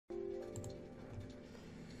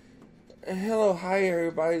Hello, hi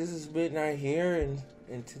everybody. This is Midnight here,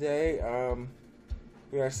 and today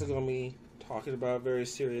we're actually gonna be talking about a very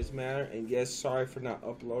serious matter. And yes, sorry for not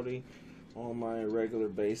uploading on my regular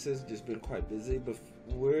basis. Just been quite busy, but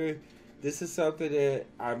this is something that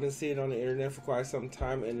I've been seeing on the internet for quite some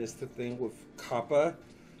time, and it's the thing with COPPA,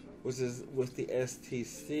 which is with the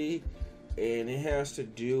STC, and it has to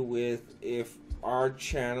do with if our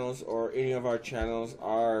channels or any of our channels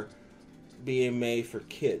are being made for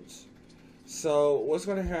kids. So what's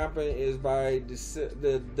going to happen is by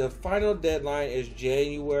the final deadline is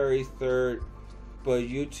January 3rd, but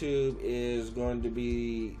YouTube is going to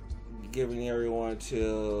be giving everyone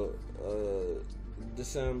till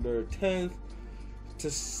December 10th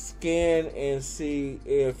to scan and see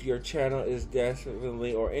if your channel is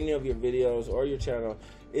definitely, or any of your videos or your channel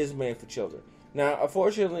is made for children. Now,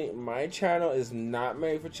 unfortunately, my channel is not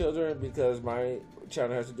made for children because my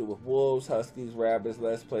channel has to do with wolves, huskies, rabbits,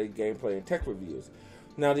 let's play, gameplay, and tech reviews.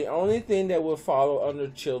 Now, the only thing that will follow under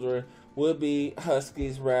children will be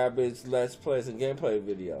huskies, rabbits, let's plays, and gameplay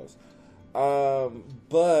videos.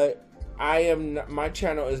 But my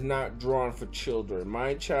channel is not drawn for children.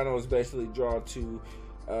 My channel is basically drawn to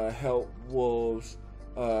help wolves,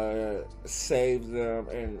 save them,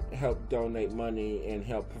 and help donate money and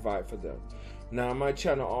help provide for them. Now, my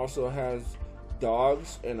channel also has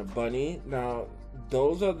dogs and a bunny. Now,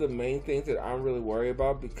 those are the main things that I'm really worried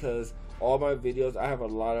about because all my videos, I have a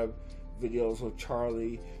lot of videos with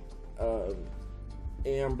Charlie,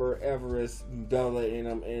 Amber, Everest, Bella in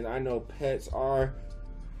them, and I know pets are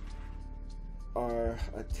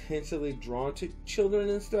intentionally drawn to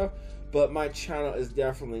children and stuff, but my channel is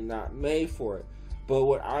definitely not made for it. But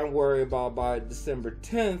what I'm worried about by December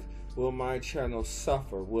 10th, will my channel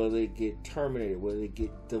suffer? Will it get terminated? Will it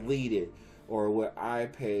get deleted? Or will I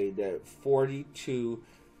pay that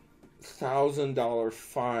 $42,000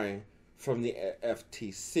 fine from the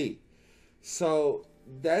FTC? So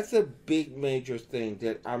that's a big major thing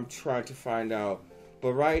that I'm trying to find out.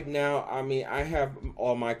 But right now, I mean, I have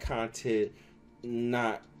all my content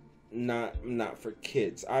not for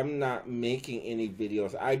kids. I'm not making any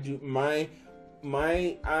videos. I do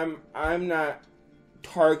I'm not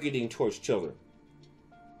targeting towards children.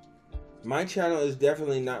 My channel is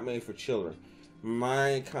definitely not made for children.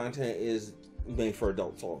 My content is made for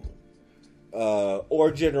adults only,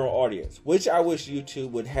 or general audience, which I wish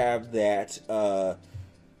YouTube would have that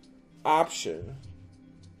option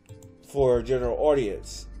for general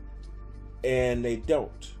audience, and they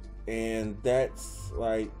don't. And that's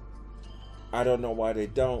like, I don't know why they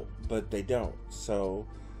don't, but they don't. So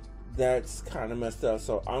that's kind of messed up.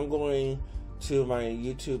 So I'm going to my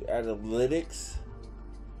YouTube analytics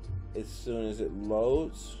as soon as it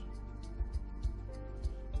loads,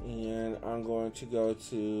 and I'm going to go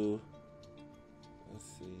to, let's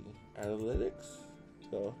see, analytics,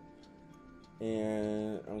 go,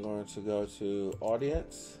 and I'm going to go to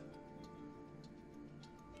audience.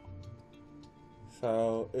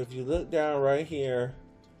 So if you look down right here,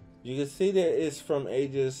 you can see that it's from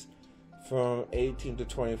ages from 18 to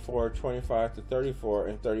 24, 25 to 34,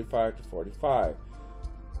 and 35 to 45.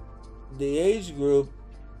 The age group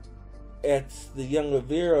at the younger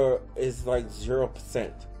Vera is like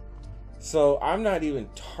 0%. So I'm not even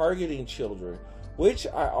targeting children, which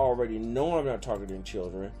I already know I'm not targeting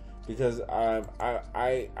children because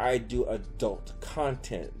I do adult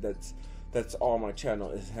content. That's all my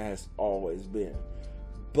channel has always been.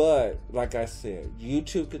 But like I said,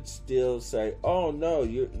 YouTube could still say, "Oh no,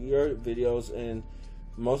 your videos and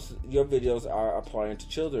most of your videos are applying to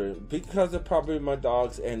children," because of probably my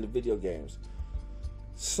dogs and the video games.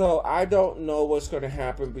 So I don't know what's going to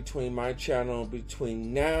happen between my channel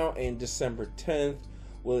between now and December 10th.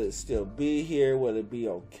 Will it still be here? Will it be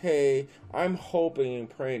okay? I'm hoping and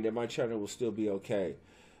praying that my channel will still be okay,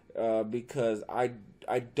 because I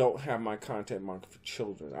don't have my content marked for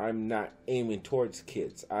children. I'm not aiming towards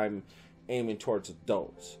kids. I'm aiming towards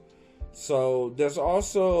adults. So there's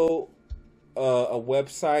also a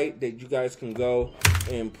website that you guys can go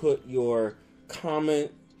and put your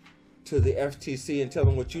comment to the FTC and tell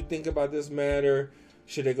them what you think about this matter.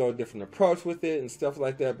 Should they go a different approach with it and stuff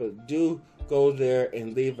like that? But do go there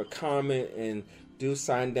and leave a comment and do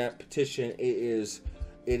sign that petition. It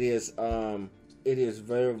is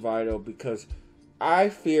very vital because I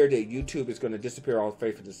fear that YouTube is going to disappear off the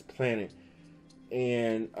face of this planet,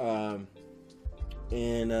 and I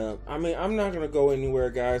mean, I'm not going to go anywhere,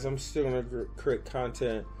 guys. I'm still going to create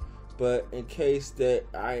content, but in case that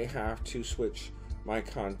I have to switch my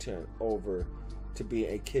content over to be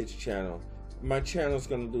a kids channel, my channel is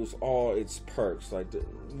going to lose all its perks. Like, you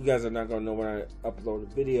guys are not going to know when I upload a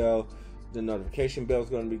video. the notification bell is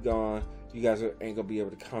going to be gone. You guys ain't going to be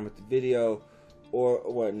able to comment the video or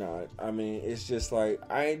whatnot. I mean, it's just like,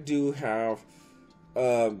 I do have,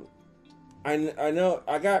 I know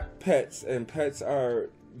I got pets, and pets are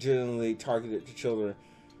generally targeted to children,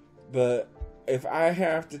 but if I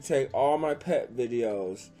have to take all my pet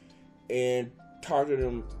videos and target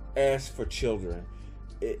them as for children,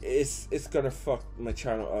 it's gonna fuck my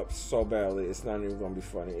channel up so badly. It's not even gonna be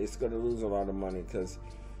funny. It's gonna lose a lot of money because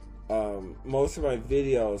most of my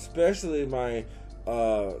videos, especially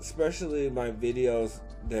my videos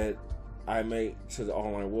that I make to the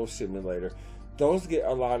online wolf simulator, those get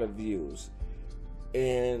a lot of views,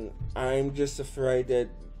 and I'm just afraid that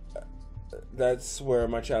that's where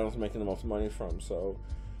my channel is making the most money from. So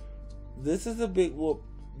this is a big whoop.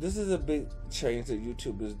 This is a big change that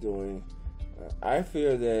YouTube is doing. I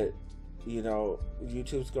fear that, you know,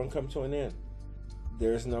 YouTube's gonna come to an end.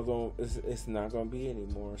 There's no going. It's not gonna be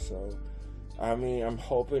anymore. So, I mean, I'm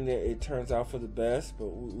hoping that it turns out for the best, but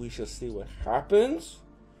we shall see what happens.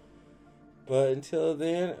 But until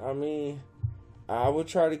then, I mean, I will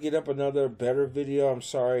try to get up another better video. I'm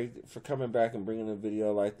sorry for coming back and bringing a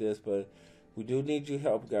video like this, but we do need your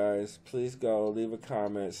help, guys. Please go leave a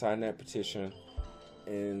comment, sign that petition,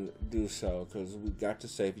 and do so, because we got to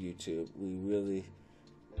save YouTube. We really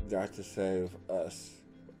got to save us,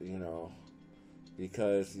 you know,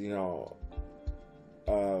 because, but,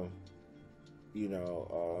 you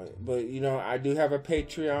know, I do have a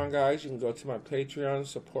Patreon, guys. You can go to my Patreon,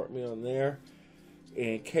 support me on there.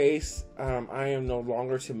 In case I am no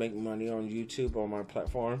longer to make money on YouTube, on my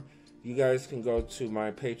platform, you guys can go to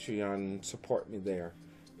my Patreon and support me there.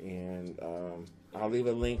 And I'll leave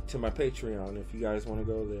a link to my Patreon if you guys want to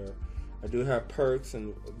go there. I do have perks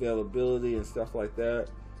and availability and stuff like that.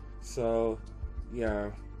 So,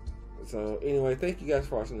 yeah. So, anyway, thank you guys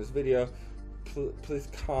for watching this video. Please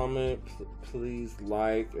comment, please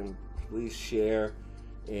like, and please share.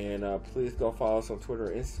 And please go follow us on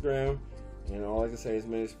Twitter and Instagram. And all I can say is,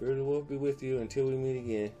 may the Spirit of the Wolf be with you until we meet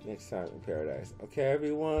again next time in paradise. Okay,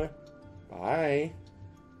 everyone? Bye.